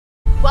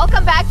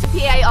Welcome back to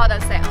PA Auto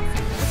Sales.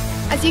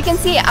 As you can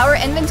see, our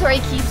inventory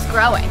keeps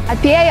growing.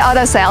 At PA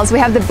Auto Sales, we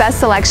have the best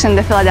selection in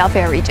the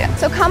Philadelphia region.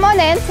 So come on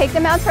in, take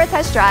them out for a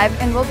test drive,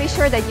 and we'll be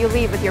sure that you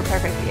leave with your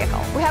perfect vehicle.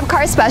 We have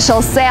car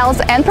specials,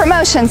 sales, and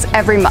promotions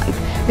every month.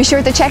 Be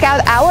sure to check out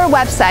our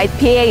website,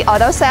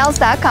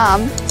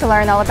 paautosales.com, to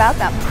learn all about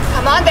them.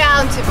 Come on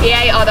down to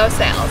PA Auto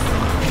Sales.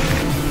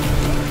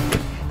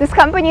 This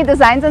company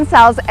designs and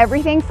sells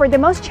everything for the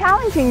most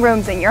challenging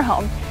rooms in your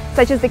home,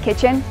 such as the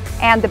kitchen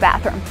and the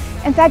bathroom.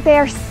 In fact, they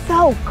are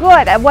so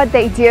good at what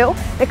they do,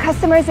 the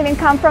customers even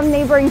come from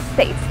neighboring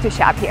states to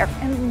shop here.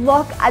 And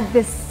look at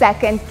this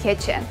second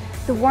kitchen.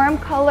 The warm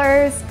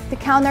colors, the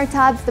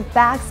countertops, the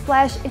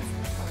backsplash, it's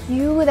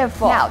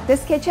beautiful. Now,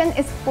 this kitchen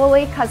is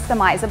fully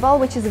customizable,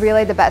 which is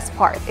really the best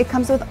part. It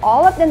comes with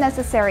all of the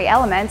necessary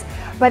elements,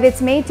 but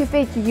it's made to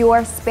fit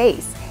your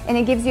space. And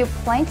it gives you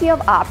plenty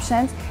of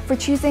options for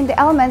choosing the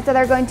elements that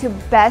are going to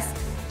best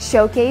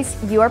showcase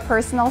your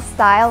personal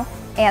style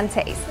and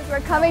taste. We're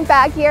coming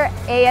back here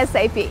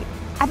ASAP.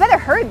 I better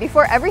hurry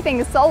before everything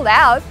is sold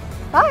out.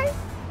 Bye!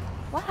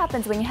 What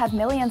happens when you have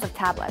millions of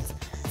tablets?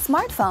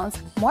 Smartphones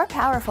more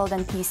powerful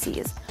than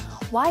PCs.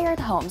 Wired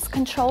homes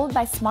controlled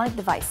by smart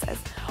devices,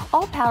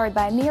 all powered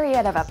by a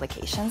myriad of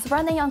applications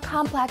running on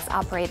complex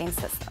operating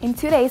systems. In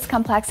today's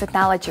complex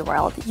technology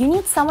world, you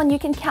need someone you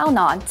can count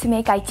on to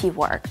make IT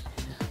work.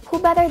 Who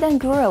better than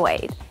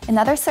GuruAid,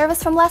 another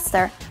service from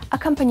Leicester, a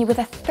company with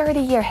a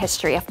 30-year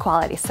history of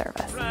quality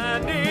service.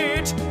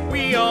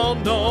 We all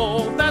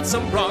know that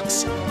some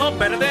rocks are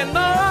better than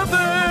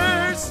others.